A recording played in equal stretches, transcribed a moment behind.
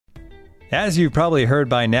As you've probably heard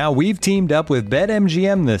by now, we've teamed up with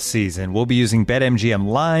BetMGM this season. We'll be using BetMGM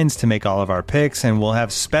lines to make all of our picks, and we'll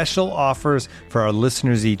have special offers for our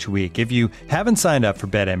listeners each week. If you haven't signed up for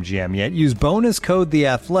BetMGM yet, use bonus code The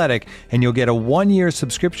Athletic, and you'll get a 1-year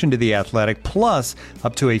subscription to The Athletic, plus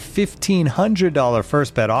up to a $1,500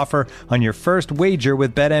 first bet offer on your first wager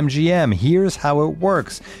with BetMGM. Here's how it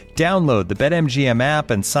works. Download the BetMGM app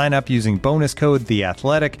and sign up using bonus code The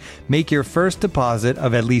Athletic. Make your first deposit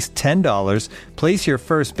of at least $10. Place your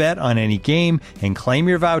first bet on any game and claim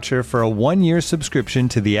your voucher for a 1-year subscription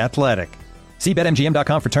to The Athletic. See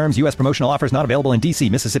BetMGM.com for terms. U.S. promotional offers not available in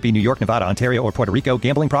D.C., Mississippi, New York, Nevada, Ontario, or Puerto Rico.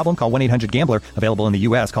 Gambling problem? Call 1-800-GAMBLER. Available in the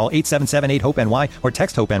U.S. Call 877-8-HOPE-NY or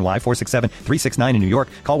text HOPE-NY 467-369 in New York.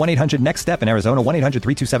 Call 1-800-NEXT-STEP in Arizona.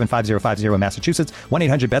 1-800-327-5050 in Massachusetts.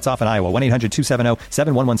 1-800-BETS-OFF in Iowa.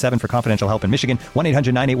 1-800-270-7117 for confidential help in Michigan.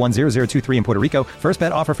 1-800-981-0023 in Puerto Rico. First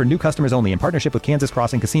bet offer for new customers only in partnership with Kansas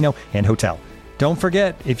Crossing Casino and Hotel. Don't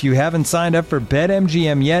forget, if you haven't signed up for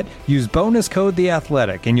BetMGM yet, use bonus code The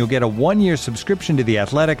Athletic, and you'll get a 1-year subscription to The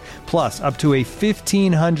Athletic, plus up to a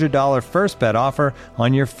 $1,500 first bet offer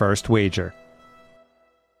on your first wager.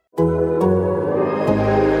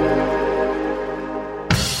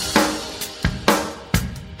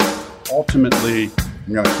 Ultimately,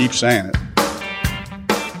 I'm going to keep saying it.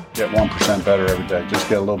 Get 1% better every day. Just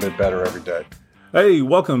get a little bit better every day. Hey,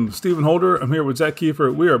 welcome. Stephen Holder. I'm here with Zach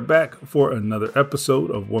Kiefer. We are back for another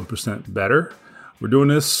episode of 1% Better. We're doing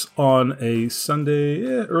this on a Sunday,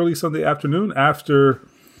 early Sunday afternoon after,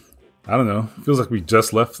 I don't know, feels like we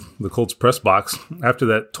just left the Colts press box after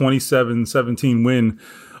that 27-17 win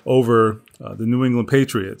over the New England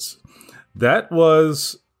Patriots. That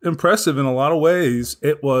was impressive in a lot of ways.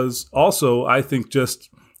 It was also, I think,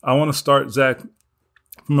 I want to start, Zach,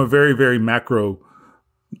 from a very, very macro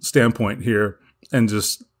standpoint here, and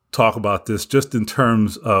just talk about this just in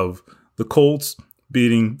terms of the Colts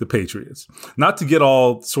beating the Patriots. Not to get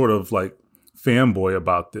all sort of like fanboy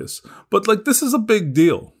about this, but like this is a big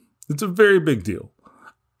deal. It's a very big deal.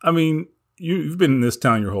 I mean, you've been in this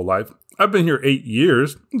town your whole life. I've been here 8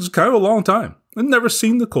 years. It's kind of a long time. I've never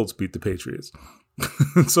seen the Colts beat the Patriots.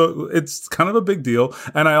 So it's kind of a big deal.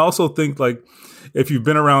 And I also think like if you've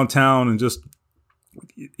been around town and just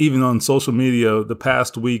even on social media the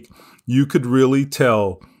past week, you could really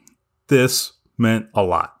tell this meant a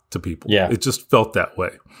lot to people. Yeah. It just felt that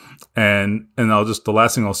way. And the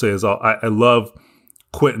last thing I'll say is I love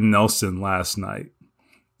Quentin Nelson last night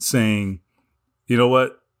saying, you know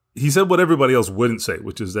what? He said what everybody else wouldn't say,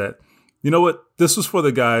 which is that, you know what? This was for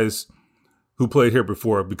the guys who played here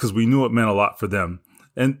before because we knew it meant a lot for them.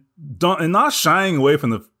 And not shying away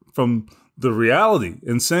from the reality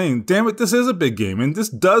and saying, damn it, this is a big game and this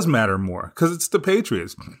does matter more because it's the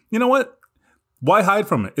Patriots. You know what? Why hide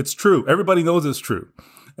from it? It's true. Everybody knows it's true.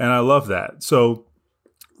 And I love that. So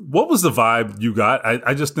what was the vibe you got?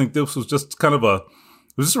 I just think this was just it was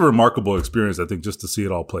just a remarkable experience, I think, just to see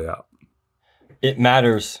it all play out. It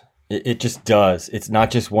matters. It just does. It's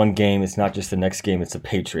not just one game. It's not just the next game. It's the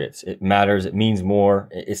Patriots. It matters. It means more.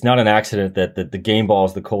 It's not an accident that the game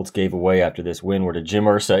balls the Colts gave away after this win were to Jim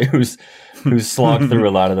Irsay, who's slogged through a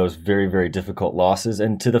lot of those very, very difficult losses,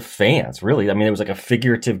 and to the fans, really. I mean, it was like a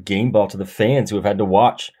figurative game ball to the fans who have had to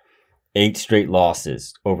watch 8 straight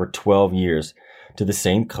losses over 12 years to the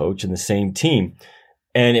same coach and the same team.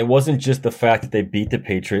 And it wasn't just the fact that they beat the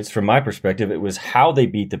Patriots. From my perspective, it was how they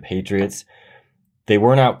beat the Patriots. They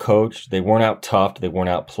weren't out-coached. They weren't out-toughed. They weren't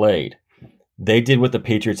outplayed. They did what the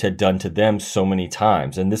Patriots had done to them so many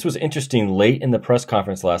times. And this was interesting late in the press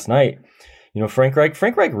conference last night. You know, Frank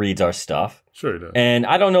Reich reads our stuff. Sure he does. And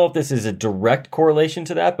I don't know if this is a direct correlation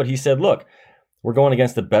to that, but he said, look, we're going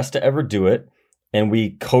against the best to ever do it. And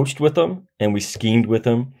we coached with them, and we schemed with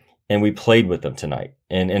them, and we played with them tonight.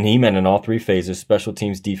 And he meant in all 3 phases, special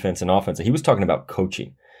teams, defense, and offense. He was talking about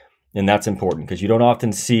coaching. And that's important because you don't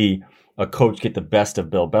often see a coach get the best of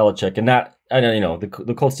Bill Belichick. And that,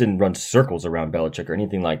 the Colts didn't run circles around Belichick or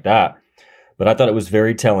anything like that. But I thought it was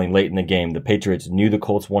very telling late in the game. The Patriots knew the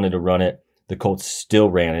Colts wanted to run it. The Colts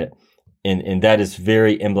still ran it. And that is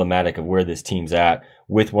very emblematic of where this team's at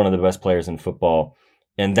with one of the best players in football.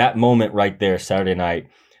 And that moment right there, Saturday night,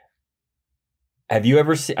 have you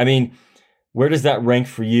ever seen, where does that rank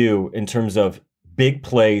for you in terms of big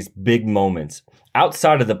plays, big moments?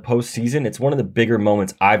 Outside of the postseason, it's one of the bigger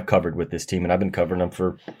moments I've covered with this team, and I've been covering them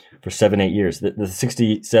for 7-8 years. The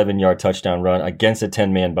 67-yard touchdown run against a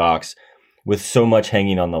 10-man box with so much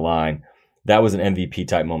hanging on the line. That was an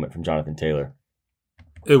MVP-type moment from Jonathan Taylor.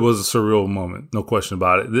 It was a surreal moment, no question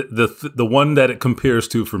about it. The one that it compares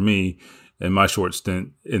to for me in my short stint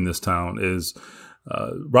in this town is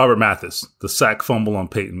Robert Mathis, the sack fumble on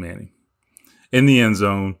Peyton Manning. in the end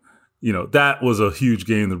zone. That was a huge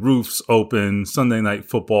game. The roof's open, Sunday Night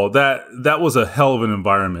Football. That was a hell of an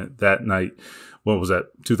environment that night. What was that?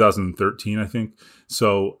 2013, I think.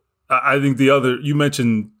 So I think you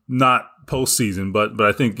mentioned not postseason, but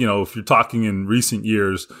I think, if you're talking in recent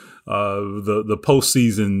years, the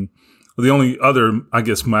postseason, the only other, I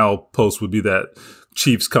guess, milepost would be that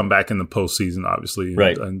Chiefs come back in the postseason, obviously,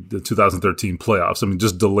 right? And the 2013 playoffs. I mean,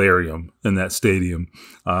 just delirium in that stadium.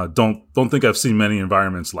 Don't think I've seen many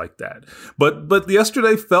environments like that. But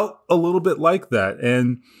yesterday felt a little bit like that,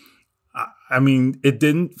 and I mean, it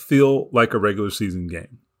didn't feel like a regular season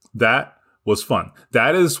game. That was fun.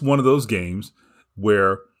 That is one of those games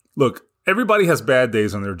where, look, everybody has bad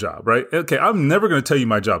days on their job, right? Okay, I'm never going to tell you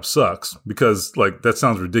my job sucks because, that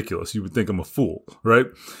sounds ridiculous. You would think I'm a fool, right?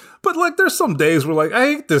 But, there's some days where,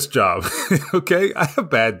 I hate this job, okay? I have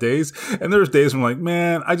bad days. And there's days when I'm like,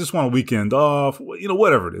 man, I just want a weekend off,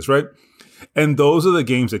 whatever it is, right? And those are the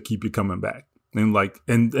games that keep you coming back and,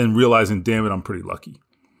 and realizing, damn it, I'm pretty lucky.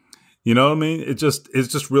 You know what I mean? It's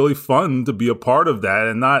just really fun to be a part of that,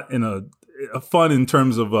 and not in a fun in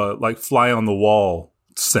terms of fly on the wall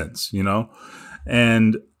sense,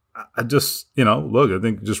 And I just, look, I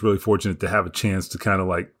think just really fortunate to have a chance to kind of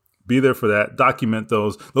be there for that, document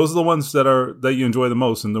those. Those are the ones that you enjoy the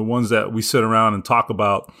most, and the ones that we sit around and talk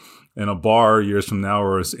about in a bar years from now,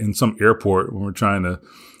 or in some airport when we're trying to,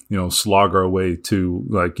 slog our way to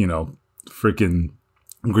freaking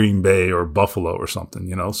Green Bay or Buffalo or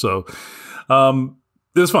something, So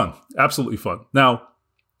it was fun, absolutely fun. Now,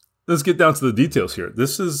 let's get down to the details here.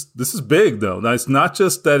 This is big, though. Now, it's not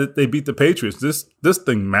just that they beat the Patriots. This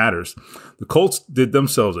thing matters. The Colts did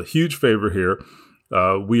themselves a huge favor here.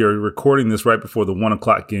 We are recording this right before the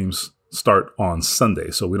 1:00 games start on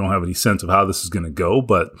Sunday, so we don't have any sense of how this is going to go.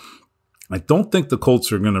 But I don't think the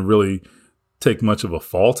Colts are going to really take much of a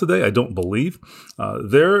fall today. I don't believe.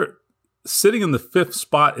 They're sitting in the 5th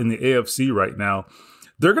spot in the AFC right now.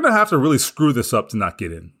 They're going to have to really screw this up to not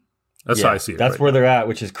get in. That's how I see it. That's where they're at,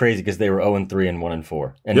 which is crazy because they were 0-3 and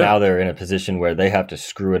 1-4. And now they're in a position where they have to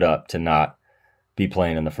screw it up to not be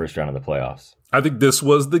playing in the first round of the playoffs. I think this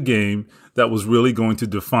was the game that was really going to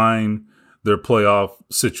define their playoff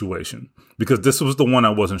situation, because this was the one I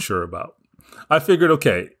wasn't sure about. I figured,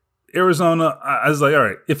 okay, Arizona, I was like, all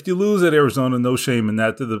right, if you lose at Arizona, no shame in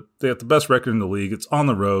that. They have the best record in the league. It's on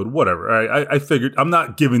the road, whatever. I figured I'm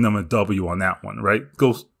not giving them a W on that one, right?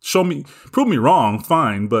 Go prove me wrong,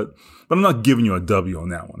 fine, but I'm not giving you a W on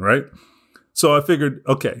that one, right? So I figured,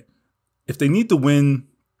 okay, if they need to win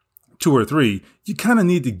 2 or 3, you kind of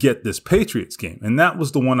need to get this Patriots game. And that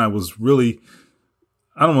was the one I was really,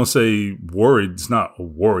 I don't want to say worried. It's not a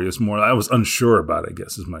worry. It's more, I was unsure about it, I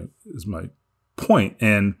guess, is my point.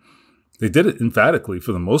 And they did it emphatically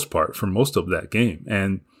for the most part, for most of that game.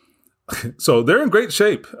 And so they're in great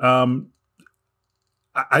shape.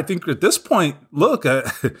 I think at this point, look, I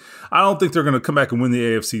don't think they're going to come back and win the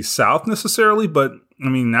AFC South necessarily. But, I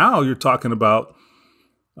mean, now you're talking about,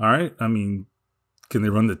 all right, I mean, can they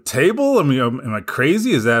run the table? I mean, am I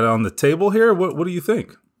crazy? Is that on the table here? What do you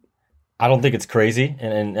think? I don't think it's crazy.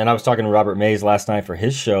 And I was talking to Robert Mays last night for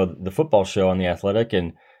his show, the football show on The Athletic,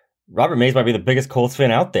 and Robert Mays might be the biggest Colts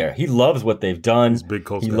fan out there. He loves what they've done. He's a big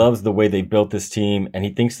Colts guy. Loves the way they built this team, and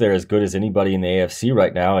he thinks they're as good as anybody in the AFC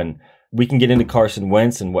right now. And we can get into Carson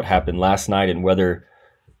Wentz and what happened last night and whether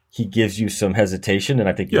he gives you some hesitation, and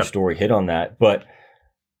I think your story hit on that. But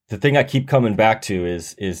the thing I keep coming back to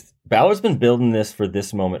is Ballard's been building this for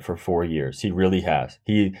this moment for 4 years. He really has.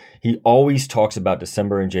 He always talks about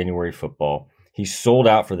December and January football. He sold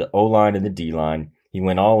out for the O-line and the D-line. He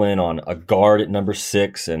went all in on a guard at number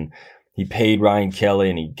 6, and he paid Ryan Kelly,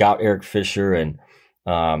 and he got Eric Fisher, and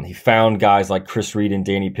he found guys like Chris Reed and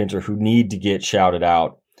Danny Pinter who need to get shouted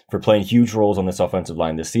out for playing huge roles on this offensive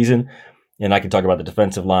line this season. And I can talk about the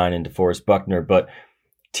defensive line and DeForest Buckner, but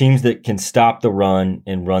teams that can stop the run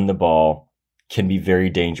and run the ball can be very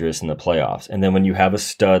dangerous in the playoffs. And then when you have a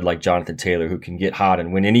stud like Jonathan Taylor who can get hot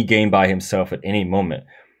and win any game by himself at any moment,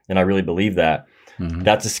 and I really believe that,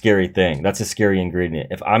 that's a scary thing. That's a scary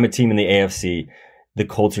ingredient. If I'm a team in the AFC, the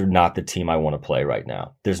Colts are not the team I want to play right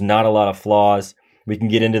now. There's not a lot of flaws. We can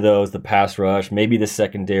get into those, the pass rush, maybe the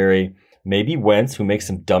secondary, maybe Wentz, who makes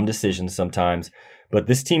some dumb decisions sometimes. But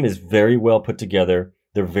this team is very well put together.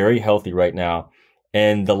 They're very healthy right now.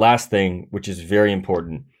 And the last thing, which is very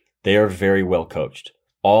important, they are very well coached.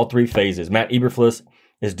 All 3 phases. Matt Eberflus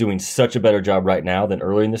is doing such a better job right now than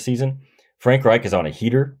earlier in the season. Frank Reich is on a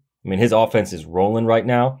heater. I mean, his offense is rolling right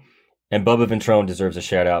now. And Bubba Ventrone deserves a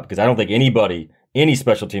shout out because I don't think anybody, any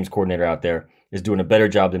special teams coordinator out there, is doing a better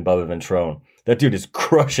job than Bubba Ventrone. That dude is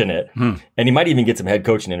crushing it. And he might even get some head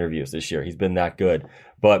coaching interviews this year. He's been that good.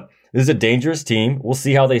 But this is a dangerous team. We'll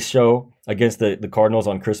see how they show against the Cardinals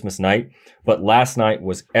on Christmas night. But last night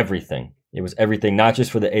was everything. It was everything, not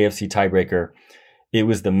just for the AFC tiebreaker. It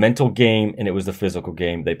was the mental game and it was the physical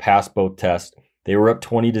game. They passed both tests. They were up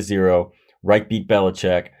 20-0. Reich beat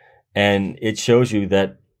Belichick. And it shows you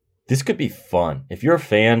that this could be fun. If you're a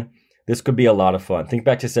fan, this could be a lot of fun. Think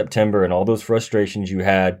back to September and all those frustrations you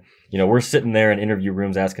had. You know, we're sitting there in interview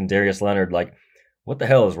rooms asking Darius Leonard, like, what the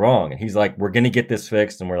hell is wrong? And he's like, we're going to get this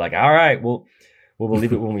fixed. And we're like, all right, we'll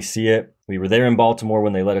believe it when we see it. We were there in Baltimore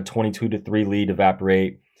when they let a 22-3 lead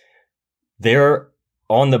evaporate. They're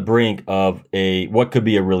on the brink of what could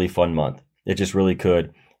be a really fun month. It just really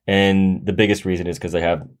could. And the biggest reason is because they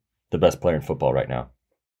have the best player in football right now.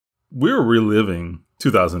 We're reliving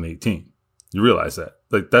 2018. You realize that?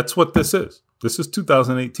 Like, that's what this is. This is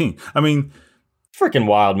 2018. I mean, freaking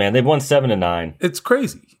wild, man. They've won 7-9. It's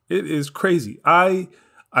crazy. It is crazy.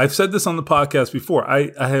 I've said this on the podcast before.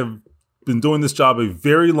 I have been doing this job a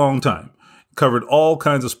very long time. Covered all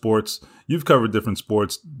kinds of sports. You've covered different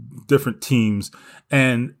sports, different teams.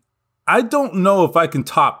 And I don't know if I can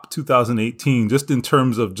top 2018 just in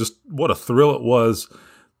terms of just what a thrill it was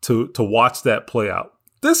to watch that play out.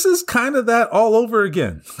 This is kind of that all over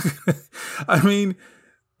again. I mean,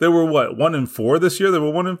 they were 1-4 this year. They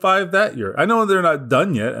were 1-5 that year. I know they're not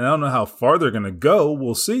done yet, and I don't know how far they're going to go.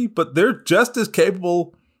 We'll see, but they're just as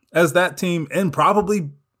capable as that team, and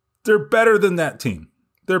probably they're better than that team.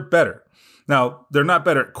 They're better. Now, they're not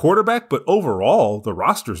better at quarterback, but overall, the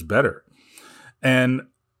roster's better. And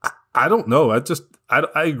I don't know.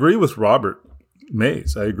 I agree with Robert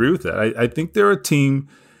Mays. I agree with that. I think they're a team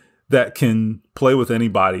that can play with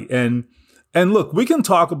anybody. And look, we can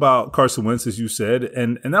talk about Carson Wentz, as you said,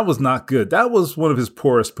 and that was not good. That was one of his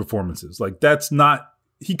poorest performances. Like,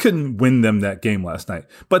 he couldn't win them that game last night.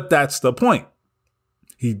 But that's the point.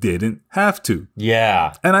 He didn't have to.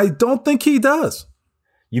 Yeah. And I don't think he does.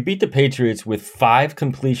 You beat the Patriots with 5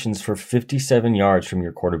 completions for 57 yards from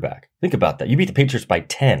your quarterback. Think about that. You beat the Patriots by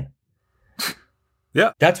 10.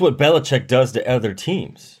 Yeah. That's what Belichick does to other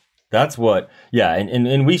teams. That's what, yeah,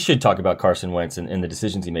 and we should talk about Carson Wentz and the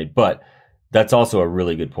decisions he made, but that's also a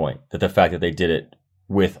really good point, that the fact that they did it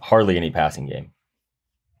with hardly any passing game.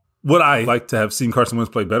 Would I like to have seen Carson Wentz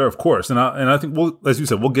play better? Of course. And I think, as you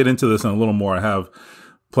said, we'll get into this in a little more. I have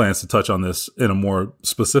plans to touch on this in a more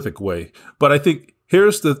specific way. But I think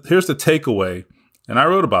here's the takeaway, and I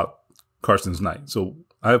wrote about Carson's night, so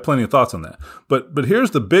I have plenty of thoughts on that. But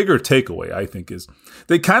here's the bigger takeaway, I think, is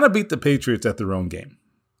they kind of beat the Patriots at their own game.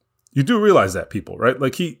 You do realize that, people, right?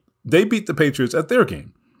 Like they beat the Patriots at their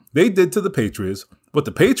game. They did to the Patriots what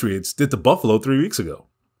the Patriots did to Buffalo 3 weeks ago.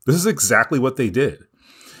 This is exactly what they did.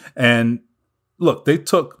 And look, they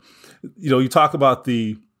took, you talk about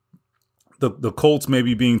the Colts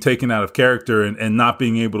maybe being taken out of character and not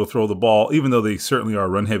being able to throw the ball, even though they certainly are a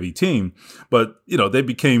run-heavy team. But, they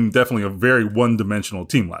became definitely a very one-dimensional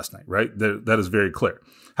team last night, right? That is very clear.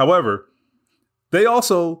 However, they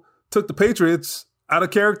also took the Patriots out of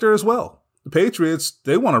character as well. The Patriots,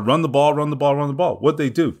 they want to run the ball. What'd they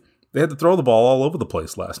do? They had to throw the ball all over the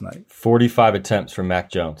place last night. 45 attempts from Mac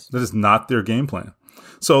Jones. That is not their game plan.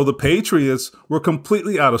 So the Patriots were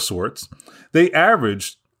completely out of sorts. They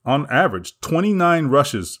averaged, on average, 29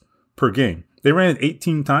 rushes per game. They ran it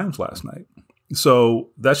 18 times last night.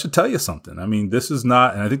 So that should tell you something. I mean, this is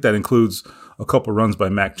not, and I think that includes a couple runs by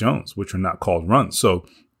Mac Jones, which are not called runs. So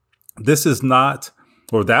this is not,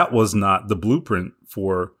 or that was not the blueprint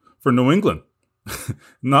for New England.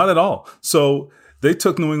 Not at all. So they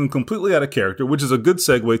took New England completely out of character, which is a good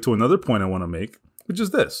segue to another point I want to make, which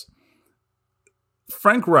is this.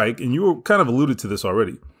 Frank Reich, and you kind of alluded to this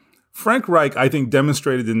already, Frank Reich, I think,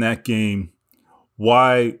 demonstrated in that game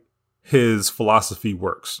why his philosophy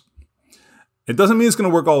works. It doesn't mean it's going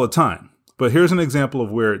to work all the time, but here's an example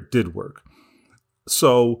of where it did work.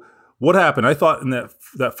 So what happened? I thought in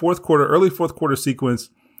that fourth quarter, early fourth quarter sequence,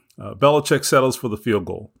 Belichick settles for the field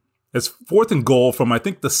goal. It's 4th and goal from, I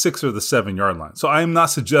think, the 6 or the 7 yard line. So I am not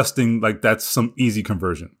suggesting like that's some easy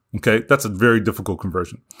conversion. Okay. That's a very difficult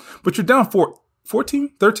conversion, but you're down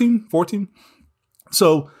 14.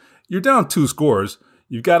 So you're down 2 scores.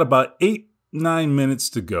 You've got about 8-9 minutes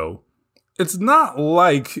to go. It's not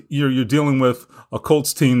like you're dealing with a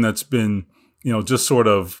Colts team that's been, just sort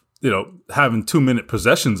of, having 2-minute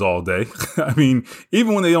possessions all day. I mean,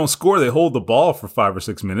 even when they don't score, they hold the ball for 5 or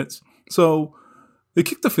 6 minutes. So they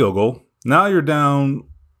kick the field goal. Now you're down.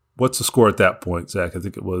 What's the score at that point, Zach? I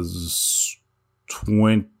think it was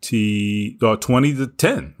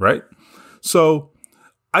 20-10, right? So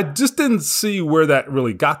I just didn't see where that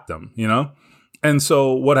really got them, you know? And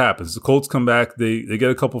so what happens? The Colts come back, they get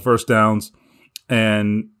a couple first downs,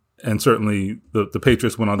 and certainly the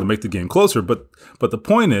Patriots went on to make the game closer. But the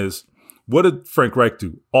point is, what did Frank Reich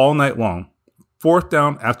do all night long? Fourth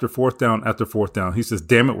down after fourth down after fourth down. He says,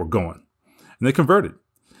 damn it, we're going. And they converted.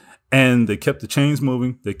 And they kept the chains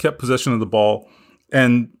moving. They kept possession of the ball.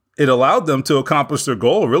 And it allowed them to accomplish their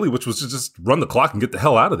goal, really, which was to just run the clock and get the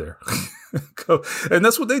hell out of there. And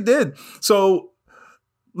that's what they did. So,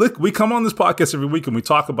 look, we come on this podcast every week and we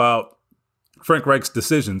talk about Frank Reich's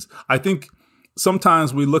decisions. I think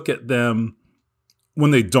sometimes we look at them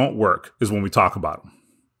when they don't work is when we talk about them.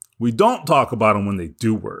 We don't talk about them when they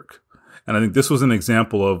do work. And I think this was an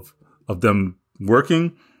example of them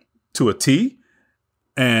working to a T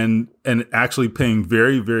and actually paying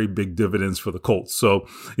very, very big dividends for the Colts. So,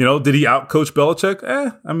 you know, did he outcoach Belichick?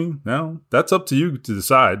 I mean, no, that's up to you to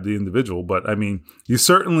decide, the individual. But, I mean, he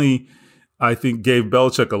certainly, I think, gave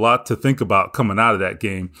Belichick a lot to think about coming out of that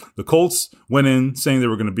game. The Colts went in saying they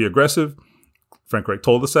were going to be aggressive. Frank Reich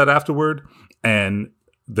told us that afterward, and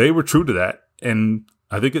they were true to that. And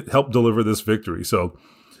I think it helped deliver this victory. So,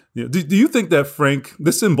 you know, do you think that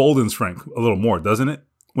this emboldens Frank a little more, doesn't it,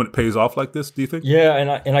 when it pays off like this, do you think?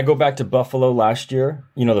 Yeah, and I go back to Buffalo last year,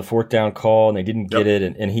 you know, the fourth down call, and they didn't get it.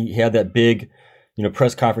 And he had that big, you know,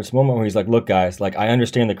 press conference moment where he's like, look, guys, like, I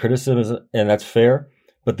understand the criticism, and that's fair,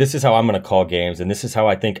 but this is how I'm going to call games, and this is how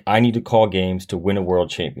I think I need to call games to win a world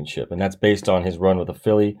championship. And that's based on his run with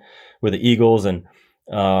the Eagles. And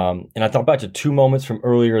I thought back to two moments from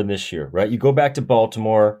earlier in this year, right? You go back to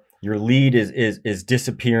Baltimore, your lead is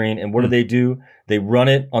disappearing, and what do? They run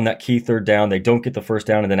it on that key third down. They don't get the first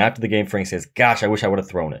down, and then after the game, Frank says, gosh, I wish I would have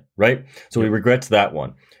thrown it, right? So he regrets that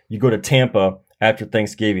one. You go to Tampa after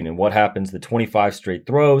Thanksgiving, and what happens? The 25 straight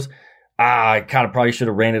throws. I kind of probably should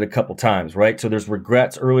have ran it a couple times, right? So there's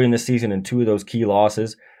regrets early in the season in two of those key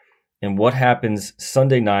losses. And what happens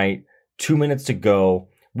Sunday night, 2 minutes to go,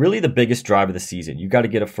 really the biggest drive of the season. You got to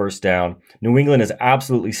get a first down. New England is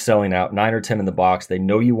absolutely selling out, 9 or 10 in the box. They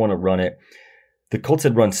know you want to run it. The Colts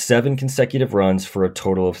had run 7 consecutive runs for a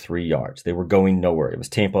total of 3 yards. They were going nowhere. It was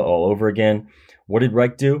Tampa all over again. What did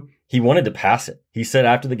Reich do? He wanted to pass it. He said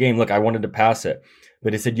after the game, look, I wanted to pass it.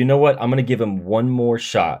 But he said, you know what? I'm going to give him one more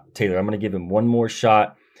shot. Taylor, I'm going to give him one more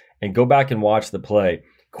shot. And go back and watch the play.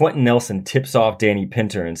 Quentin Nelson tips off Danny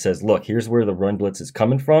Pinter and says, look, here's where the run blitz is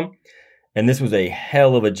coming from. And this was a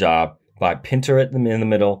hell of a job by Pinter in the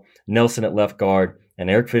middle, Nelson at left guard, and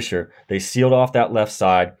Eric Fisher. They sealed off that left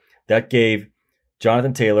side. That gave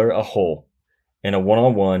Jonathan Taylor a hole and a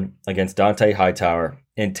one-on-one against Dante Hightower.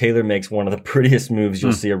 And Taylor makes one of the prettiest moves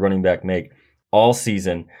you'll see a running back make all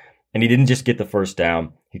season. And he didn't just get the first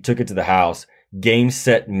down. He took it to the house. Game,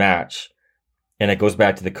 set, match. And it goes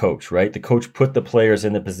back to the coach, right? The coach put the players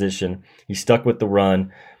in the position. He stuck with the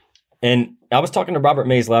run. And I was talking to Robert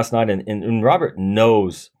Mays last night, and Robert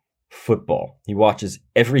knows football. He watches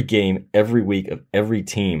every game, every week of every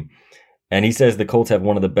team. And he says the Colts have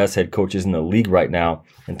one of the best head coaches in the league right now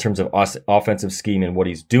in terms of offensive scheme and what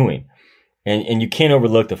he's doing. And you can't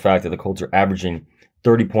overlook the fact that the Colts are averaging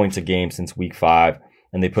 30 points a game since week 5,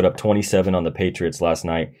 and they put up 27 on the Patriots last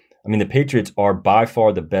night. I mean, the Patriots are by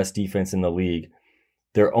far the best defense in the league.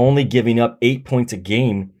 They're only giving up 8 points a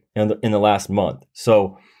game in the last month.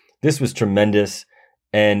 So this was tremendous.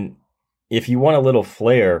 And if you want a little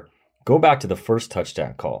flair, go back to the first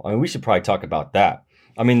touchdown call. I mean, we should probably talk about that.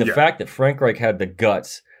 I mean, the fact that Frank Reich had the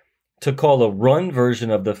guts to call a run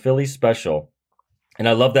version of the Philly special. And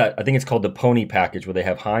I love that. I think it's called the pony package, where they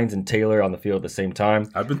have Hines and Taylor on the field at the same time.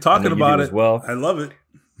 I've been talking about it as well. I love it.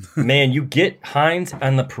 Man, you get Hines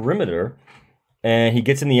on the perimeter, and he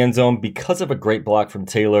gets in the end zone because of a great block from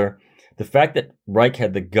Taylor. The fact that Reich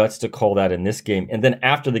had the guts to call that in this game, and then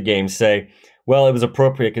after the game say, well, it was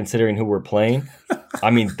appropriate considering who we're playing. I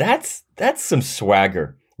mean, that's some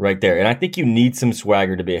swagger right there. And I think you need some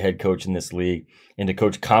swagger to be a head coach in this league and to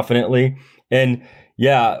coach confidently. And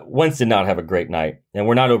yeah, Wentz did not have a great night, and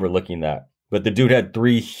we're not overlooking that. But the dude had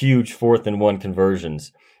 3 huge 4th-and-1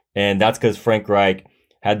 conversions, and that's because Frank Reich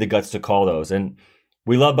had the guts to call those. And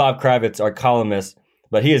we love Bob Kravitz, our columnist,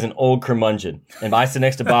 but he is an old curmudgeon. And I sit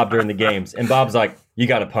next to Bob during the games, and Bob's like, you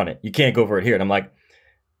got to punt it. You can't go for it here. And I'm like,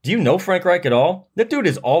 do you know Frank Reich at all? That dude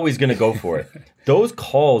is always going to go for it. Those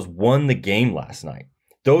calls won the game last night.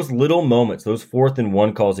 Those little moments, those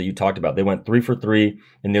 4th-and-1 calls that you talked about, they went 3 for 3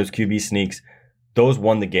 in those QB sneaks. Those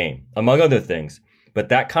won the game, among other things. But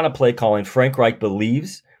that kind of play calling, Frank Reich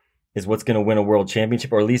believes, is what's going to win a world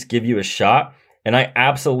championship, or at least give you a shot. And I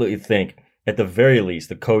absolutely think, at the very least,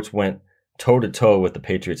 the coach went toe-to-toe with the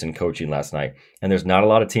Patriots in coaching last night. And there's not a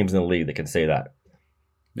lot of teams in the league that can say that.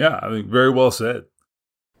 Yeah, I think very well said.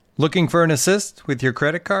 Looking for an assist with your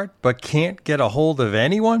credit card, but can't get a hold of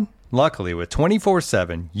anyone? Luckily, with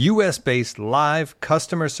 24/7 U.S.-based live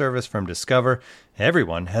customer service from Discover,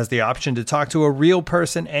 everyone has the option to talk to a real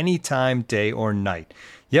person anytime, day or night.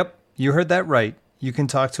 Yep, you heard that right. You can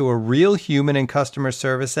talk to a real human in customer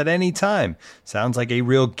service at any time. Sounds like a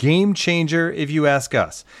real game changer if you ask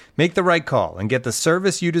us. Make the right call and get the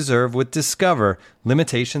service you deserve with Discover.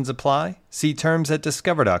 Limitations apply. See terms at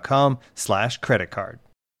discover.com/creditcard.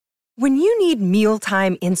 When you need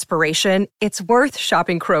mealtime inspiration, it's worth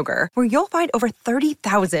shopping Kroger, where you'll find over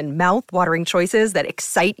 30,000 mouth-watering choices that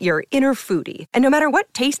excite your inner foodie. And no matter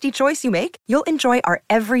what tasty choice you make, you'll enjoy our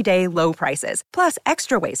everyday low prices, plus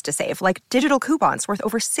extra ways to save, like digital coupons worth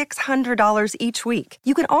over $600 each week.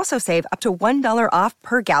 You can also save up to $1 off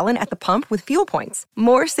per gallon at the pump with fuel points.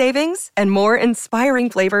 More savings and more inspiring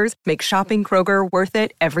flavors make shopping Kroger worth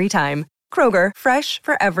it every time. Kroger, fresh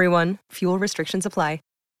for everyone. Fuel restrictions apply.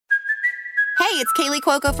 Hey, it's Kaylee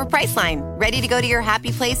Cuoco for Priceline. Ready to go to your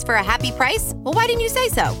happy place for a happy price? Well, why didn't you say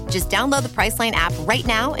so? Just download the Priceline app right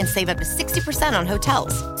now and save up to 60% on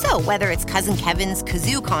hotels. So whether it's Cousin Kevin's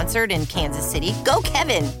Kazoo Concert in Kansas City, go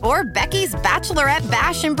Kevin, or Becky's Bachelorette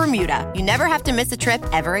Bash in Bermuda, you never have to miss a trip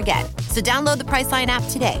ever again. So download the Priceline app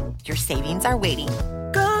today. Your savings are waiting.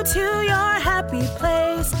 Go to your happy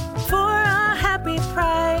place for a happy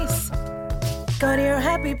price. Go to your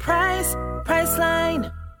happy price,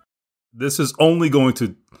 Priceline. This is only going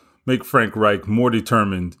to make Frank Reich more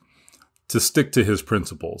determined to stick to his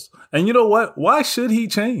principles. And you know what? Why should he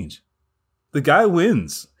change? The guy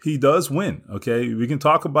wins. He does win, okay? We can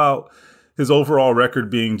talk about his overall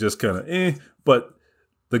record being just kind of but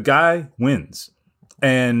the guy wins.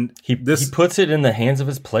 And he puts it in the hands of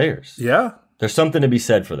his players. Yeah. There's something to be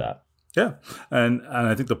said for that. Yeah. And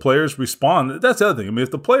I think the players respond. That's the other thing. I mean,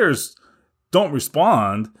 if the players don't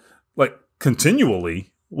respond like continually,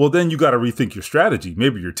 well, then you got to rethink your strategy.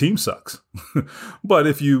 Maybe your team sucks. But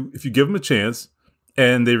if you give them a chance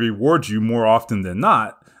and they reward you more often than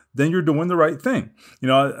not, then you're doing the right thing. You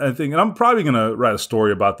know, I think, and I'm probably going to write a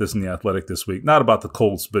story about this in The Athletic this week, not about the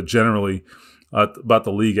Colts, but generally about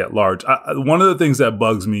the league at large. One of the things that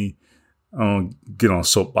bugs me, I don't get on a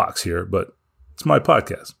soapbox here, but it's my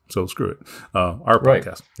podcast, so screw it. Our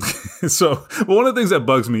podcast. So, but one of the things that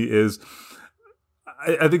bugs me is,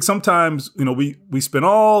 I think sometimes, you know, we spend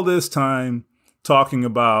all this time talking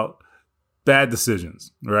about bad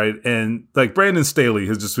decisions, right? And like Brandon Staley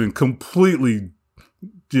has just been completely,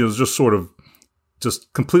 you know,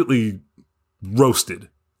 just completely roasted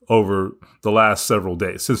over the last several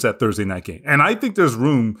days since that Thursday night game. And I think there's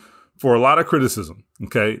room for a lot of criticism,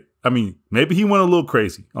 okay? I mean, maybe he went a little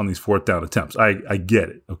crazy on these fourth down attempts. I get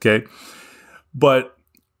it, okay? But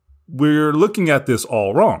we're looking at this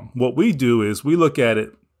all wrong. What we do is we look at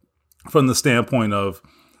it from the standpoint of,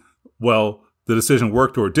 well, the decision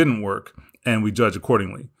worked or it didn't work, and we judge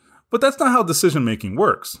accordingly. But that's not how decision-making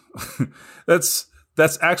works. That's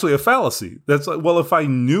actually a fallacy. That's like, well, if I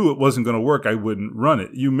knew it wasn't going to work, I wouldn't run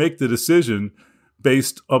it. You make the decision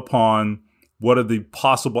based upon what are the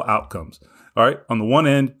possible outcomes. All right, on the one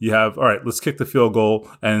end, you have, all right, let's kick the field goal,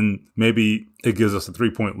 and maybe it gives us a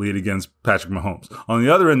 3-point lead against Patrick Mahomes. On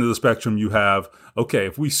the other end of the spectrum, you have, okay,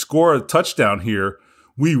 if we score a touchdown here,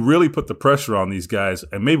 we really put the pressure on these guys,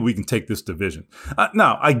 and maybe we can take this division.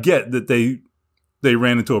 Now, I get that they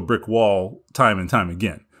ran into a brick wall time and time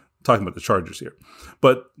again. I'm talking about the Chargers here.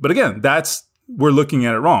 But again, we're looking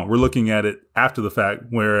at it wrong. We're looking at it after the fact,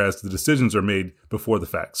 whereas the decisions are made before the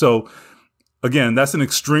fact. So, again, that's an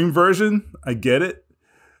extreme version. I get it.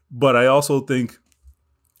 But I also think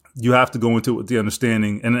you have to go into it with the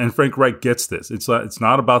understanding, and Frank Reich gets this. It's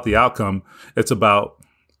not about the outcome. It's about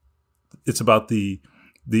the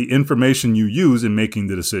information you use in making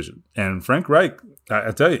the decision. And Frank Reich,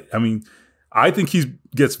 I tell you, I mean, I think he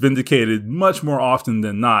gets vindicated much more often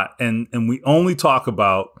than not. And we only talk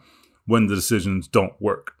about when the decisions don't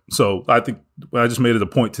work. So I think I just made it a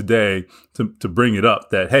point today to bring it up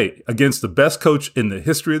that, hey, against the best coach in the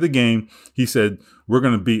history of the game, he said, we're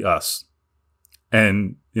going to beat us.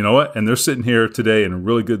 And you know what? And they're sitting here today in a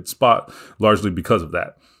really good spot, largely because of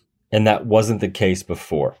that. And that wasn't the case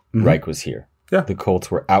before Reich was here. Yeah. The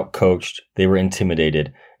Colts were outcoached. They were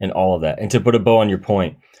intimidated and all of that. And to put a bow on your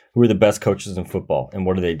point, who are the best coaches in football? And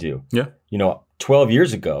what do? Yeah. You know, 12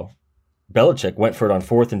 years ago, Belichick went for it on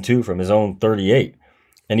 4th and 2 from his own 38,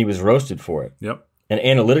 and he was roasted for it. Yep. And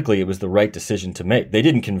analytically, it was the right decision to make. They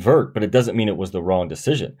didn't convert, but it doesn't mean it was the wrong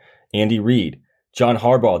decision. Andy Reid, John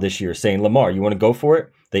Harbaugh this year saying, Lamar, you want to go for it?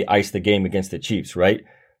 They iced the game against the Chiefs, right?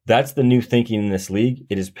 That's the new thinking in this league.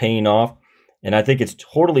 It is paying off. And I think it's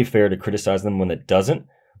totally fair to criticize them when it doesn't.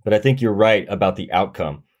 But I think you're right about the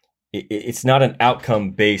outcome. It's not an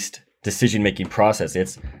outcome-based decision-making process.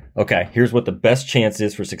 It's, okay, here's what the best chance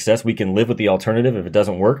is for success. We can live with the alternative if it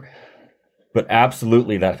doesn't work. But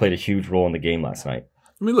absolutely, that played a huge role in the game last night.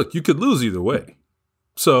 I mean, look, you could lose either way.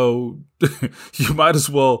 So you might as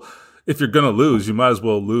well, if you're going to lose, you might as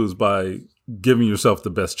well lose by giving yourself the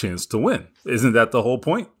best chance to win. Isn't that the whole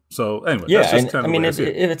point? So anyway, yeah, that's just kind of if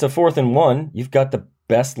it's a 4th and 1, you've got the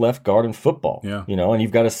best left guard in football. Yeah. And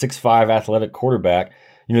you've got a 6'5" athletic quarterback.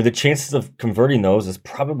 The chances of converting those is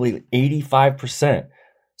probably 85%.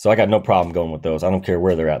 So I got no problem going with those. I don't care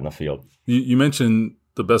where they're at in the field. You mentioned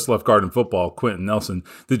the best left guard in football, Quentin Nelson.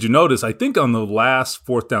 Did you notice, I think on the last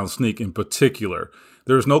 4th down sneak in particular,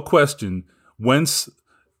 there's no question Wentz,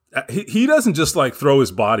 he doesn't just like throw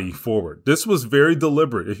his body forward. This was very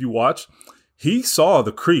deliberate. If you watch, he saw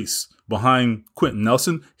the crease behind Quentin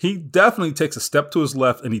Nelson. He definitely takes a step to his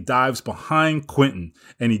left and he dives behind Quentin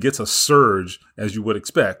and he gets a surge, as you would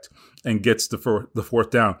expect, and gets the 4th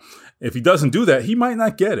down. If he doesn't do that, he might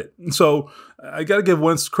not get it. And so I got to give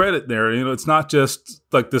Wentz credit there. It's not just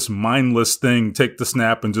like this mindless thing, take the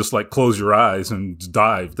snap and just like close your eyes and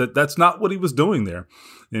dive. That's not what he was doing there.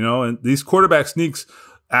 And these quarterback sneaks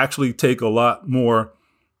actually take a lot more,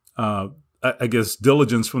 I guess,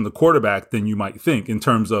 diligence from the quarterback than you might think in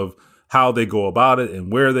terms of how they go about it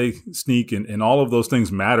and where they sneak and all of those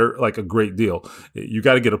things matter like a great deal. You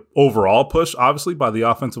got to get an overall push, obviously, by the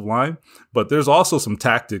offensive line, but there's also some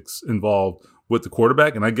tactics involved with the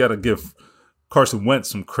quarterback, and I got to give Carson Wentz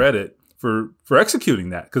some credit for executing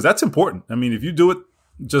that because that's important. I mean, if you do it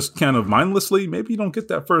just kind of mindlessly, maybe you don't get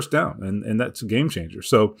that 1st down, and that's a game changer.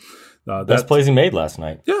 So best plays he made last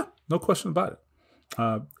night. Yeah, no question about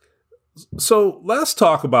it. So let's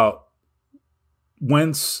talk about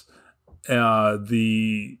Wentz.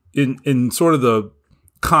 In sort of the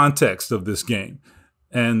context of this game.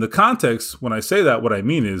 And the context, when I say that, what I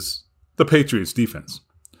mean is the Patriots defense.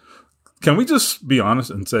 Can we just be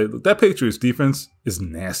honest and say that Patriots defense is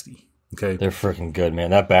nasty? Okay. They're freaking good,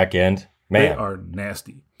 man. That back end, man. They are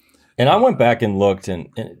nasty. And I went back and looked and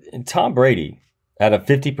Tom Brady had a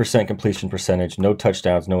 50% completion percentage, no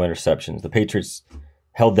touchdowns, no interceptions. The Patriots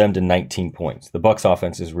held them to 19 points. The Bucs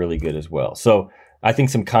offense is really good as well. So I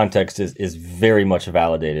think some context is very much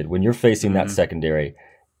validated. When you're facing that secondary,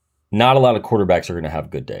 not a lot of quarterbacks are going to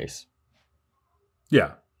have good days.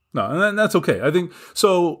 Yeah. No, and that's okay. I think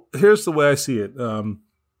so. Here's the way I see it.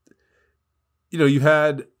 You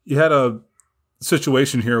had a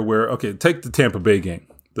situation here where, okay, take the Tampa Bay game,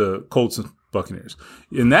 the Colts and Buccaneers.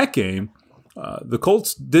 In that game, the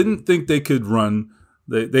Colts didn't think they could run.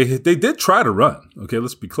 They did try to run. Okay,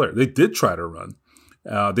 let's be clear. They did try to run.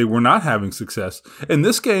 They were not having success. In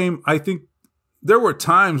this game, I think there were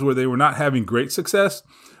times where they were not having great success,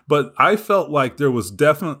 but I felt like there was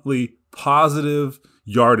definitely positive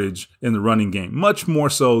yardage in the running game, much more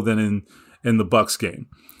so than in the Bucs game.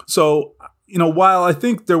 So, while I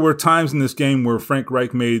think there were times in this game where Frank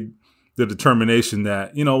Reich made the determination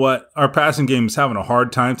that, you know what, our passing game is having a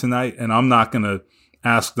hard time tonight, and I'm not going to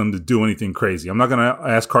ask them to do anything crazy. I'm not going to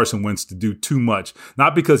ask Carson Wentz to do too much,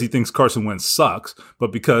 not because he thinks Carson Wentz sucks,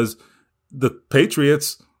 but because the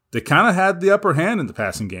Patriots, they kind of had the upper hand in the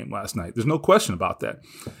passing game last night. There's no question about that.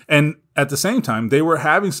 And at the same time, they were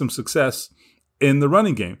having some success in the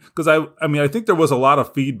running game. Because I think there was a lot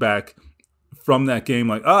of feedback from that game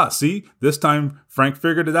like, see, this time Frank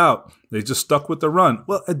figured it out. They just stuck with the run.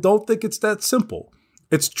 Well, I don't think it's that simple.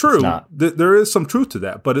 It's true. There is some truth to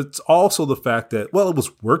that, but it's also the fact that, well, it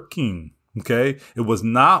was working, okay? It was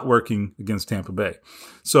not working against Tampa Bay.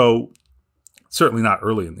 So certainly not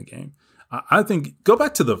early in the game. I think go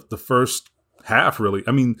back to the first half, really.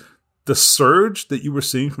 I mean, the surge that you were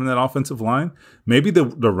seeing from that offensive line, maybe the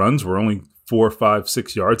runs were only 4, 5,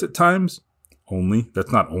 6 yards at times.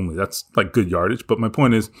 That's like good yardage. But my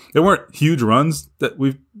point is, there weren't huge runs that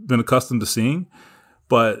we've been accustomed to seeing,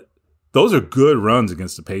 but those are good runs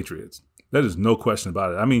against the Patriots. That is no question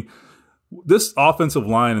about it. I mean, this offensive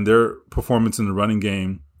line and their performance in the running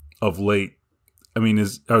game of late, I mean,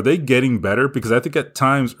 are they getting better? Because I think at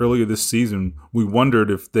times earlier this season, we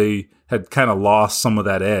wondered if they had kind of lost some of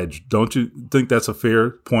that edge. Don't you think that's a fair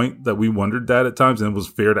point that we wondered that at times and it was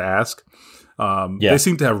fair to ask? They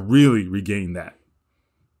seem to have really regained that.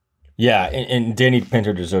 Yeah, and Danny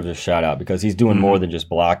Pinter deserves a shout out because he's doing more than just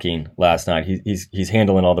blocking last night. He's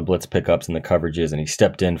handling all the blitz pickups and the coverages, and he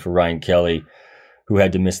stepped in for Ryan Kelly, who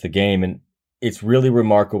had to miss the game. And it's really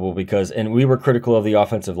remarkable because, and we were critical of the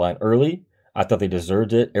offensive line early. I thought they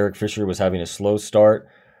deserved it. Eric Fisher was having a slow start.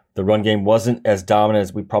 The run game wasn't as dominant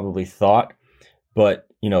as we probably thought, but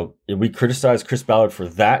we criticize Chris Ballard for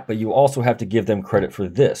that, but you also have to give them credit for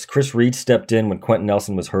this. Chris Reed stepped in when Quentin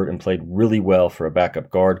Nelson was hurt and played really well for a backup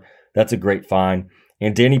guard. That's a great find.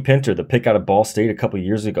 And Danny Pinter, the pick out of Ball State a couple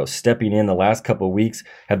years ago, stepping in the last couple of weeks.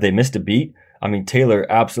 Have they missed a beat? I mean, Taylor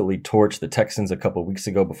absolutely torched the Texans a couple of weeks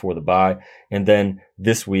ago before the bye. And then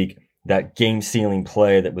this week, that game-sealing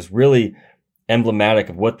play that was really emblematic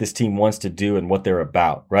of what this team wants to do and what they're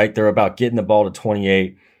about, right? They're about getting the ball to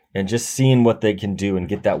 28 and just seeing what they can do and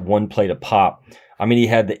get that one play to pop. I mean, he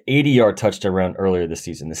had the 80-yard touchdown run earlier this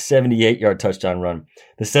season, the 78-yard touchdown run,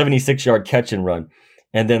 the 76-yard catch and run,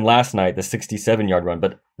 and then last night, the 67-yard run.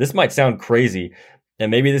 But this might sound crazy,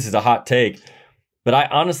 and maybe this is a hot take, but I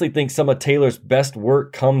honestly think some of Taylor's best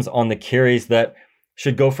work comes on the carries that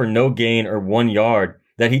should go for no gain or 1 yard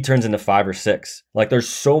that he turns into 5 or 6. Like, there's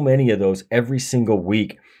so many of those every single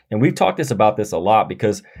week. And we've talked about this a lot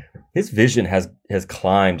because his vision has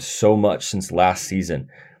climbed so much since last season.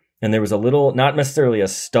 And there was a little, not necessarily a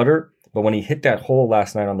stutter, but when he hit that hole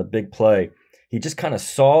last night on the big play, he just kind of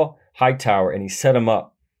saw Hightower and he set him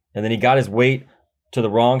up. And then he got his weight to the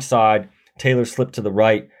wrong side. Taylor slipped to the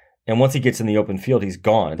right. And once he gets in the open field, he's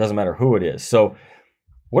gone. It doesn't matter who it is. So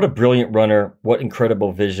what a brilliant runner. What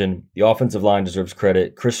incredible vision. The offensive line deserves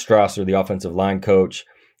credit. Chris Strasser, the offensive line coach,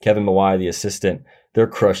 Kevin Mawai, the assistant, they're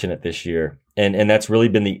crushing it this year. And that's really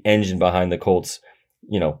been the engine behind the Colts,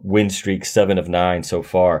 win streak 7 of 9 so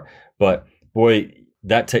far. But boy,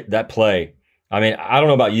 that play, I mean, I don't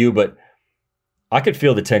know about you, but I could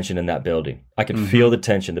feel the tension in that building. I could feel the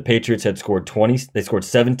tension. The Patriots had scored 20. They scored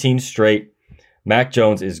 17 straight. Mac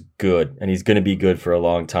Jones is good, and he's going to be good for a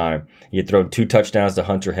long time. He had thrown 2 touchdowns to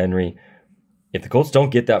Hunter Henry. If the Colts don't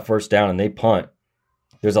get that first down and they punt,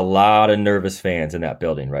 there's a lot of nervous fans in that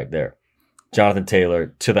building right there. Jonathan Taylor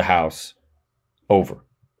to the house, over.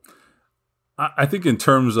 I think in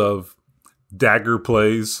terms of dagger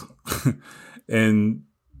plays and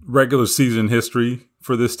regular season history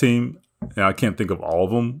for this team, and I can't think of all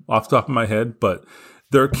of them off the top of my head, but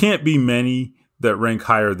there can't be many that rank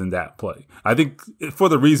higher than that play. I think for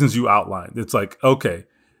the reasons you outlined, it's like, okay,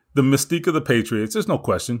 the mystique of the Patriots, there's no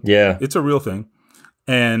question. Yeah. It's a real thing.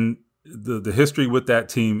 And the history with that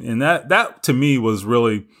team, and that to me was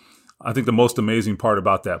really, I think, the most amazing part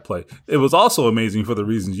about that play. It was also amazing for the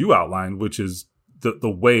reasons you outlined, which is the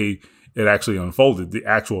way it actually unfolded, the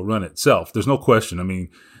actual run itself. There's no question. I mean,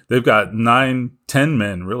 they've got 9, 10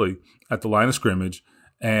 men really at the line of scrimmage,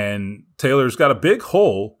 and Taylor's got a big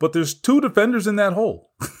hole, but there's 2 defenders in that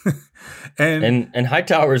hole. and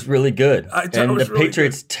Hightower is really good. And the really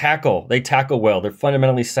Patriots tackle. They tackle well. They're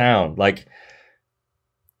fundamentally sound.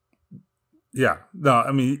 Yeah. No,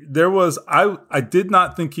 I mean, I did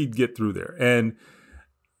not think he'd get through there. And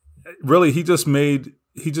really he just made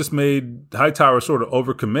Hightower sort of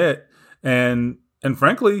overcommit, and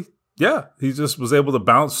frankly, yeah, he just was able to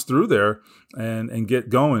bounce through there and get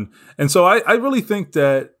going. And so I really think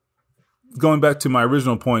that, going back to my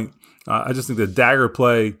original point, I just think the dagger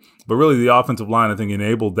play, but really the offensive line, I think,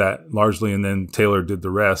 enabled that largely, and then Taylor did the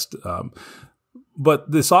rest.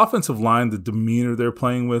 But this offensive line, the demeanor they're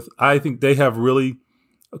playing with, I think they have really,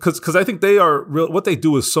 because I think they are real. What they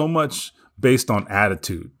do is so much based on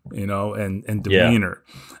attitude, and demeanor,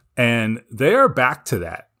 and they are back to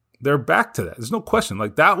that. They're back to that. There's no question.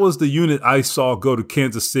 Like, that was the unit I saw go to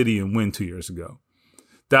Kansas City and win 2 years ago.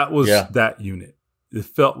 That was that unit. It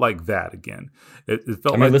felt like that again. It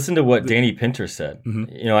felt. Listen to what Danny Pinter said.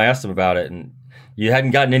 Mm-hmm. I asked him about it, and you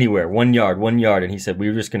hadn't gotten anywhere. 1 yard, and he said we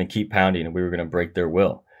were just going to keep pounding, and we were going to break their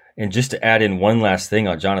will. And just to add in one last thing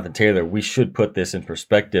on Jonathan Taylor, we should put this in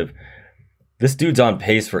perspective. This dude's on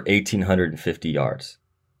pace for 1,850 yards.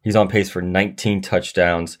 He's on pace for 19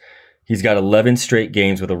 touchdowns. He's got 11 straight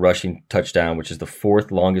games with a rushing touchdown, which is the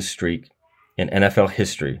 4th longest streak in NFL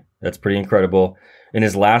history. That's pretty incredible. In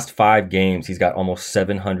his last 5 games, he's got almost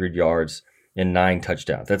 700 yards and 9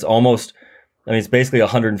 touchdowns. That's almost, it's basically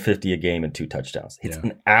 150 a game and 2 touchdowns. It's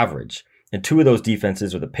an average. And 2 of those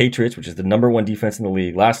defenses are the Patriots, which is the number 1 defense in the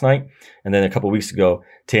league last night, and then a couple of weeks ago,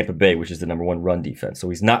 Tampa Bay, which is the number 1 run defense. So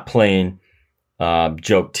he's not playing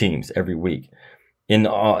joke teams every week. He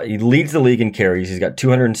leads the league in carries. He's got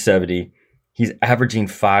 270. He's averaging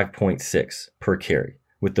 5.6 per carry,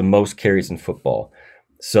 with the most carries in football.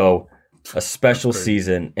 So a special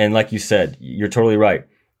season. And like you said, you're totally right.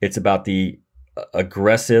 It's about the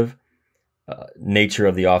aggressive nature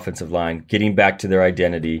of the offensive line, getting back to their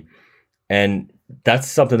identity. And that's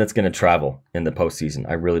something that's going to travel in the postseason.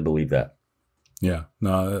 I really believe that. Yeah,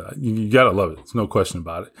 no, you got to love it. There's no question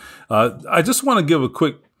about it. I just want to give a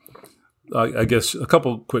quick, a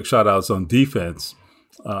couple quick shout outs on defense.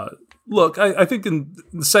 look, I think in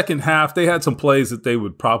the second half, they had some plays that they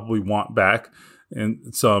would probably want back.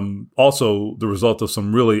 And some also the result of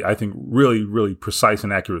some really, I think, really precise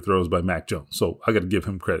and accurate throws by Mac Jones. So I got to give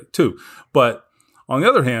him credit too. But on the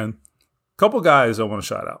other hand, a couple guys I want to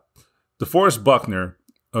shout out. DeForest Buckner,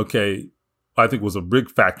 okay, I think was a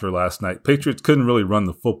big factor last night. Patriots couldn't really run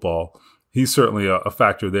the football. He's certainly a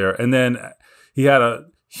factor there. And then he had a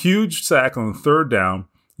huge sack on the third down.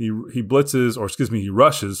 He rushes, off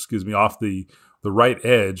the right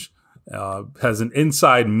edge, has an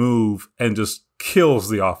inside move and just kills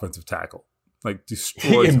the offensive tackle. Like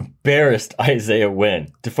destroys him. He embarrassed Isaiah Wynn.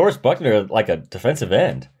 DeForest Buckner like a defensive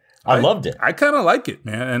end. I loved it. I kind of like it,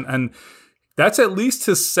 man. And that's at least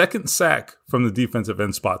his second sack from the defensive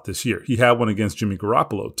end spot this year. He had one against Jimmy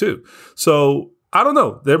Garoppolo too. So I don't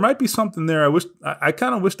know. There might be something there. I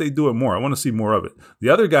kind of wish they'd do it more. I want to see more of it. The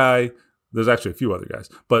other guy, there's actually a few other guys,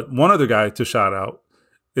 but one other guy to shout out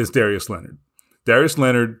is Darius Leonard. Darius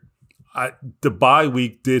Leonard, the bye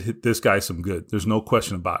week did hit this guy some good. There's no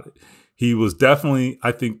question about it. He was definitely,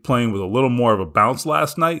 I think, playing with a little more of a bounce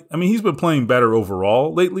last night. I mean, he's been playing better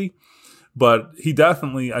overall lately, but he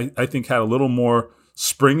definitely, I think, had a little more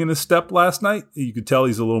spring in his step last night. You could tell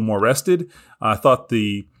he's a little more rested. I thought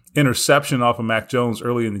the interception off of Mac Jones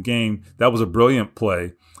early in the game, that was a brilliant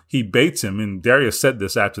play. He baits him, and Darius said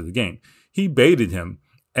this after the game. He baited him,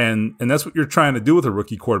 and that's what you're trying to do with a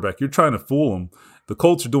rookie quarterback. You're trying to fool him. The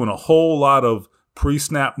Colts are doing a whole lot of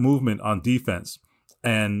pre-snap movement on defense,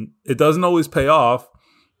 and it doesn't always pay off,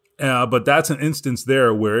 but that's an instance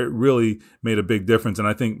there where it really made a big difference, and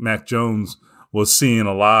I think Mac Jones was seeing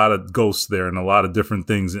a lot of ghosts there and a lot of different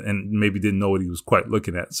things and maybe didn't know what he was quite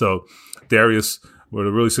looking at. So Darius with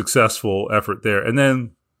a really successful effort there. And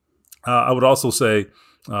then I would also say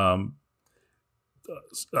Bobby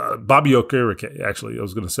Okereke, actually, I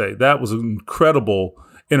was going to say, that was an incredible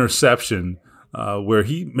interception where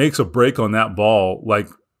he makes a break on that ball like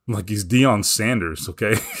he's Deion Sanders,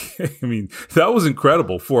 okay? I mean, that was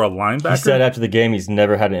incredible for a linebacker. He said after the game he's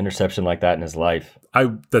never had an interception like that in his life.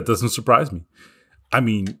 That doesn't surprise me. I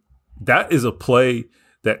mean, that is a play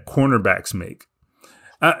that cornerbacks make.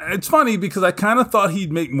 It's funny because I kind of thought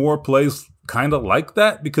he'd make more plays kind of like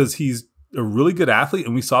that because he's a really good athlete,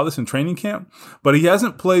 and we saw this in training camp, but he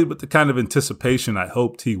hasn't played with the kind of anticipation I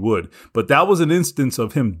hoped he would. But that was an instance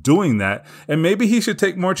of him doing that, and maybe he should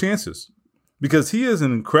take more chances because he is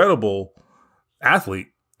an incredible athlete,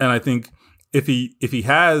 and I think if he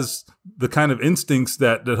has the kind of instincts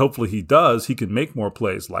that hopefully he does, he can make more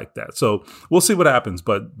plays like that. So we'll see what happens,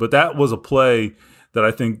 but that was a play that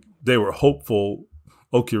I think they were hopeful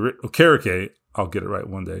Okereke, I'll get it right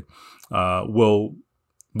one day,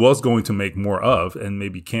 was going to make more of, and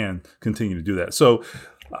maybe can continue to do that. So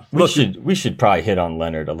we should probably hit on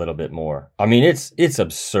Leonard a little bit more. I mean, it's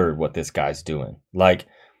absurd what this guy's doing. Like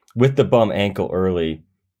with the bum ankle early,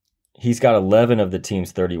 he's got 11 of the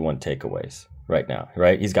team's 31 takeaways right now,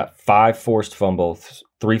 right? He's got 5 forced fumbles,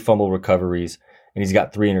 3 fumble recoveries, and he's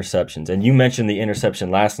got 3 interceptions. And you mentioned the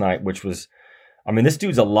interception last night, which was, I mean, this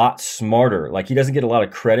dude's a lot smarter. Like, he doesn't get a lot of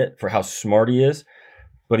credit for how smart he is,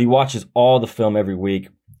 but he watches all the film every week.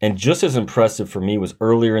 And just as impressive for me was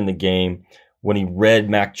earlier in the game when he read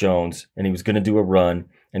Mac Jones and he was going to do a run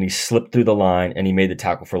and he slipped through the line and he made the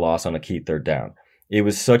tackle for loss on a key third down. It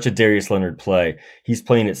was such a Darius Leonard play. He's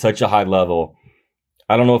playing at such a high level.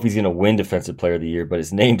 I don't know if he's going to win Defensive Player of the Year, but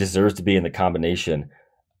his name deserves to be in the combination.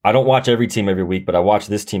 I don't watch every team every week, but I watch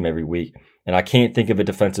this team every week. And I can't think of a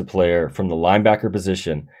defensive player from the linebacker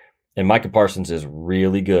position. And Micah Parsons is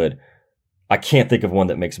really good. I can't think of one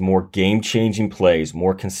that makes more game-changing plays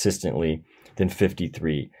more consistently than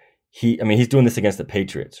 53. He's doing this against the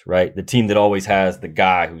Patriots, right? The team that always has the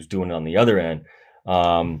guy who's doing it on the other end.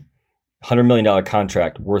 $100 million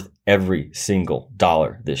contract worth every single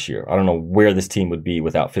dollar this year. I don't know where this team would be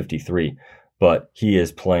without 53, but he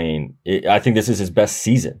is playing. I think this is his best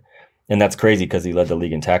season. And that's crazy because he led the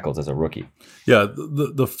league in tackles as a rookie. Yeah,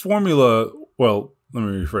 the formula, well, let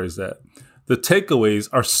me rephrase that. The takeaways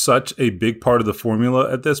are such a big part of the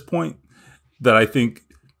formula at this point that I think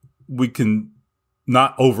we can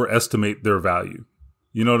not overestimate their value.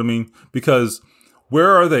 You know what I mean? Because where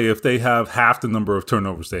are they if they have half the number of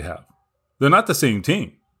turnovers they have? They're not the same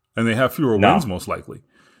team, and they have fewer wins most likely.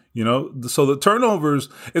 You know, so the turnovers,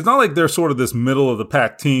 it's not like they're sort of this middle of the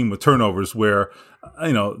pack team with turnovers where,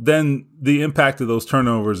 you know, then the impact of those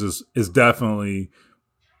turnovers is definitely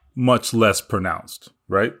much less pronounced,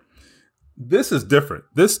 right? This is different.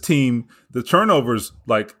 This team, the turnovers,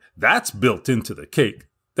 like, that's built into the cake.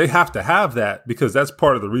 They have to have that because that's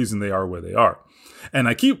part of the reason they are where they are. And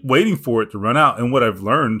I keep waiting for it to run out. And what I've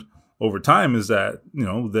learned over time is that,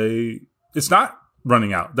 it's not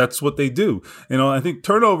running out. That's what they do. I think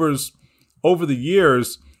turnovers over the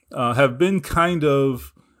years have been kind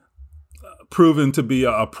of proven to be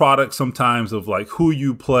a product sometimes of like who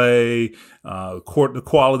you play, the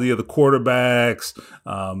quality of the quarterbacks,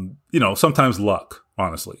 sometimes luck,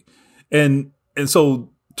 honestly. And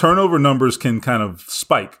so turnover numbers can kind of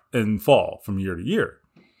spike and fall from year to year.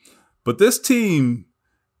 But this team,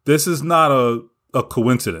 this is not a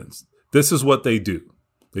coincidence. This is what they do.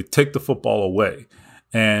 They take the football away.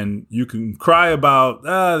 And you can cry about,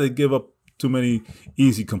 they give up too many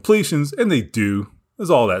easy completions, and they do. There's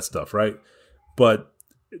all that stuff, right? But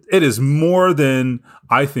it is more than,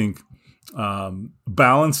 I think,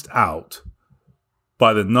 balanced out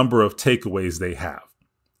by the number of takeaways they have.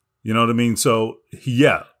 You know what I mean? So,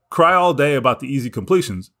 yeah, cry all day about the easy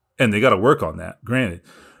completions, and they got to work on that, granted.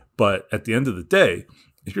 But at the end of the day,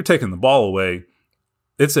 if you're taking the ball away,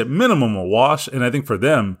 it's at minimum a wash, and I think for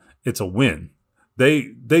them, it's a win.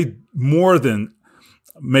 They more than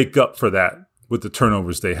make up for that with the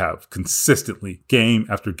turnovers they have consistently, game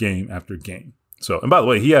after game after game. So, and by the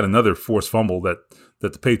way, he had another forced fumble that the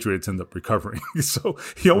Patriots end up recovering. So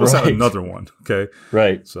he almost had another one. Okay,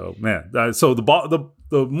 right. So man, so the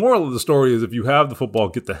moral of the story is if you have the football,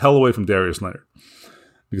 get the hell away from Darius Leonard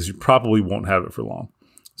because you probably won't have it for long.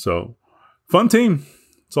 So fun team.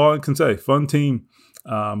 That's all I can say. Fun team.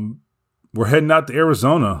 We're heading out to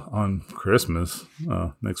Arizona on Christmas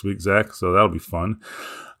next week, Zach. So that'll be fun.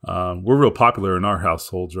 We're real popular in our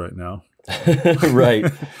households right now.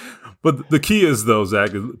 Right. But the key is, though, Zach,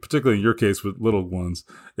 particularly in your case with little ones,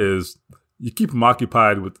 is you keep them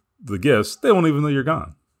occupied with the gifts. They won't even know you're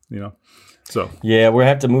gone, So yeah, we're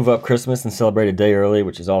have to move up Christmas and celebrate a day early,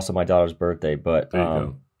 which is also my daughter's birthday. But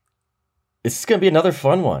it's going to be another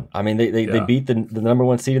fun one. I mean, they beat the number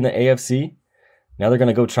one seed in the AFC. Now they're going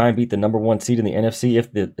to go try and beat the number one seed in the NFC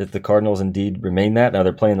if the Cardinals indeed remain that. Now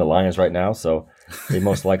they're playing the Lions right now, so they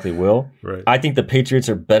most likely will. Right. I think the Patriots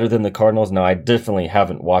are better than the Cardinals. Now, I definitely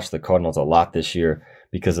haven't watched the Cardinals a lot this year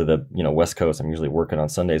because of the West Coast. I'm usually working on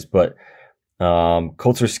Sundays, but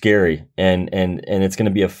Colts are scary, and it's going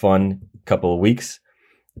to be a fun couple of weeks,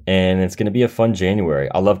 and it's going to be a fun January.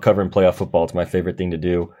 I love covering playoff football. It's my favorite thing to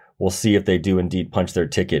do. We'll see if they do indeed punch their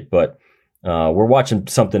ticket, but we're watching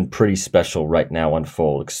something pretty special right now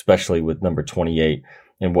unfold, especially with number 28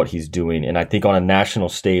 and what he's doing. And I think on a national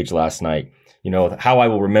stage last night, how I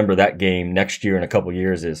will remember that game next year in a couple of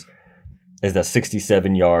years is that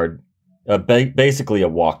 67-yard, basically a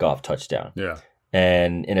walk-off touchdown. Yeah.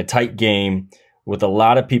 And in a tight game with a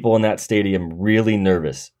lot of people in that stadium really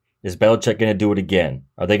nervous. Is Belichick going to do it again?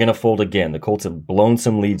 Are they going to fold again? The Colts have blown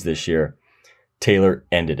some leads this year. Taylor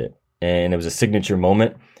ended it. And it was a signature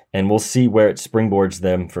moment. And we'll see where it springboards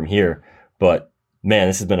them from here. But, man,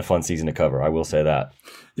 this has been a fun season to cover. I will say that.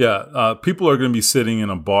 Yeah, people are going to be sitting in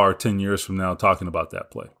a bar 10 years from now talking about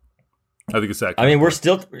that play. I think it's that. I mean, we're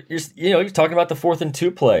still, you're talking about the 4th and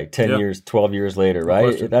 2 play 10 years, 12 years later,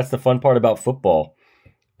 right? That's the fun part about football.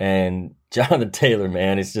 And Jonathan Taylor,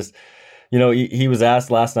 man, it's just, he was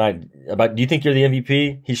asked last night about, do you think you're the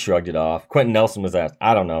MVP? He shrugged it off. Quentin Nelson was asked.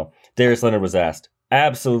 I don't know. Darius Leonard was asked.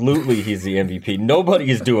 Absolutely, he's the MVP. Nobody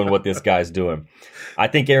is doing what this guy's doing. I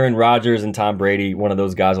think Aaron Rodgers and Tom Brady, one of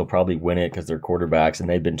those guys will probably win it because they're quarterbacks and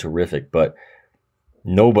they've been terrific. But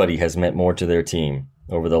nobody has meant more to their team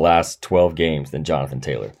over the last 12 games than Jonathan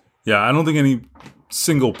Taylor. Yeah, I don't think any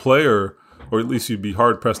single player, or at least you'd be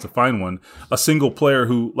hard-pressed to find one, a single player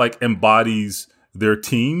who embodies their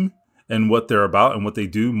team and what they're about and what they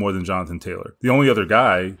do more than Jonathan Taylor. The only other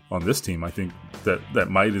guy on this team, I think, that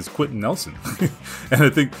might is Quentin Nelson. And I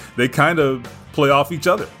think they kind of play off each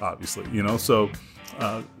other, obviously, So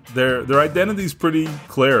their identity is pretty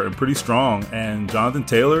clear and pretty strong. And Jonathan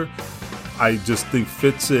Taylor, I just think,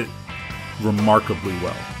 fits it remarkably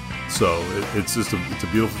well. So it's just it's a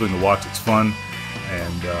beautiful thing to watch. It's fun.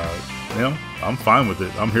 And, I'm fine with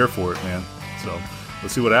it. I'm here for it, man. So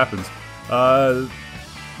let's see what happens.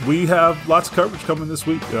 We have lots of coverage coming this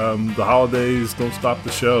week. The holidays don't stop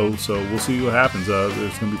the show, so we'll see what happens. There's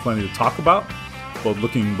going to be plenty to talk about, both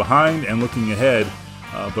looking behind and looking ahead.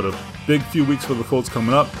 But a big few weeks for the Colts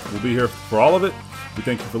coming up. We'll be here for all of it. We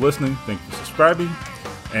thank you for listening. Thank you for subscribing.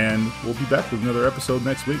 And we'll be back with another episode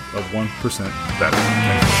next week of 1% Better.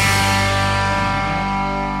 Thank you.